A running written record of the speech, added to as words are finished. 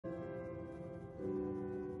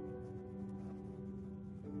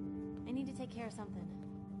need to take care of something.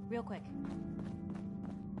 Real quick.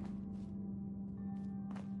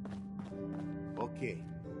 Okay,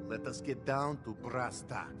 let us get down to brass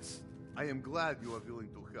tacks. I am glad you are willing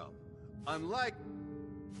to help. Unlike...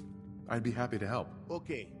 I'd be happy to help.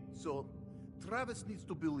 Okay, so Travis needs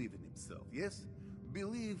to believe in himself, yes?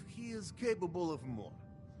 Believe he is capable of more.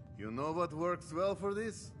 You know what works well for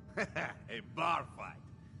this? A bar fight.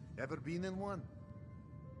 Ever been in one?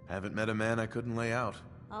 Haven't met a man I couldn't lay out.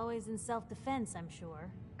 Always in self-defense, I'm sure.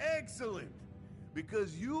 Excellent!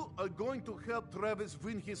 Because you are going to help Travis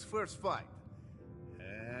win his first fight.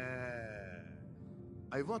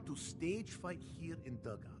 I want to stage fight here in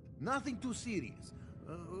Dugout. Nothing too serious.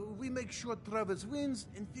 We make sure Travis wins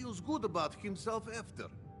and feels good about himself after.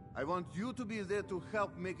 I want you to be there to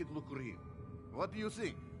help make it look real. What do you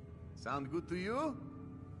think? Sound good to you?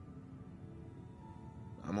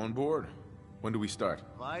 I'm on board. When do we start?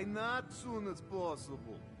 Why not soon as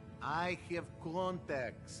possible? I have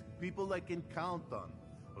contacts, people I can count on.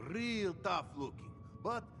 Real tough looking,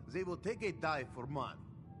 but they will take a dive for money.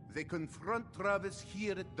 They confront Travis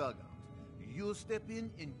here at Dugout. You step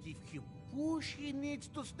in and give him push he needs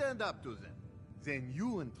to stand up to them. Then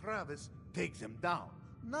you and Travis take them down.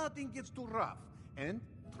 Nothing gets too rough, and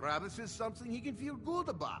Travis is something he can feel good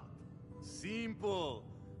about. Simple,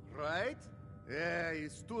 right? Yeah,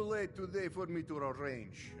 it's too late today for me to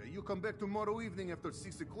arrange. You come back tomorrow evening after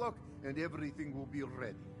 6 o'clock, and everything will be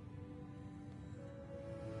ready.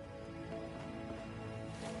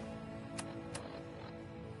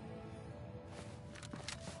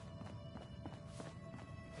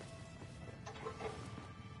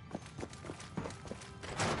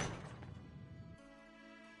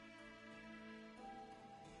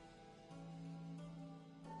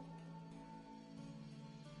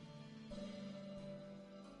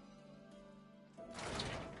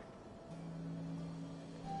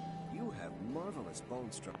 Marvelous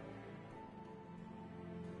bone structure.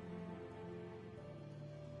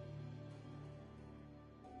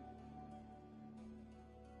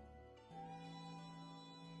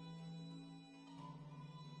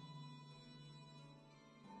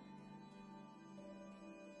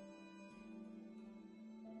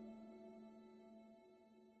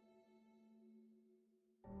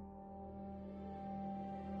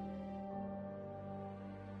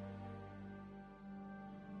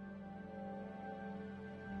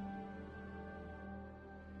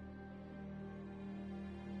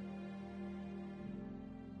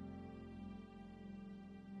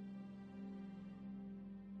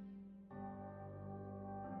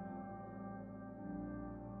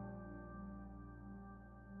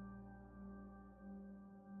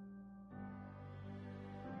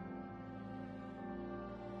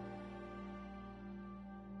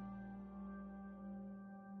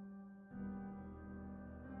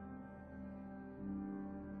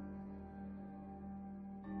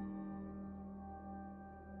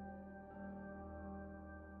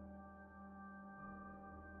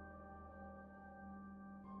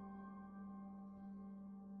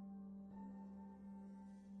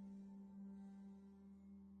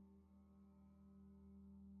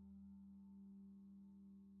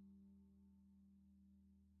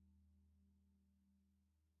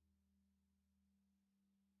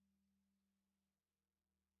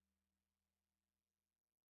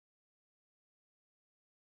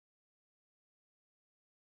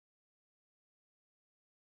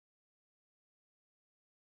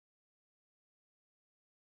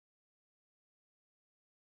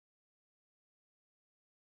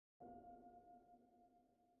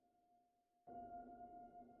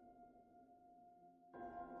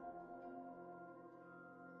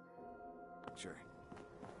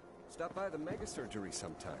 Stop by the mega surgery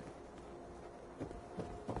sometime.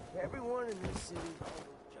 Everyone in this city is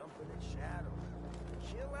jumping in shadow.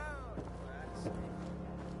 Chill out, for God's sake.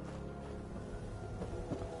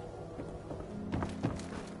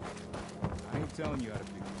 I ain't telling you how to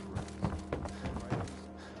pick your words.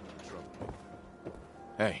 Trouble.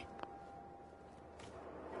 Hey.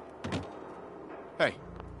 Hey.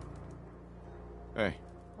 Hey.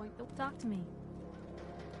 Wait, don't talk to me.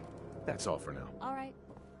 That's all for now. All right.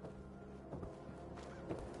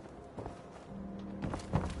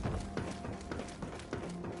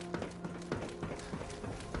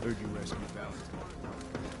 Heard you rescued Valentine.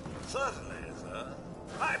 Certainly, sir.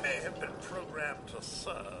 I may have been programmed to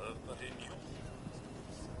serve, but in you.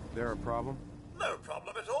 There a problem? No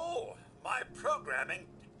problem at all. My programming,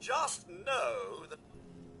 just know that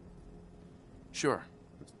Sure.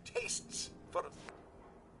 tastes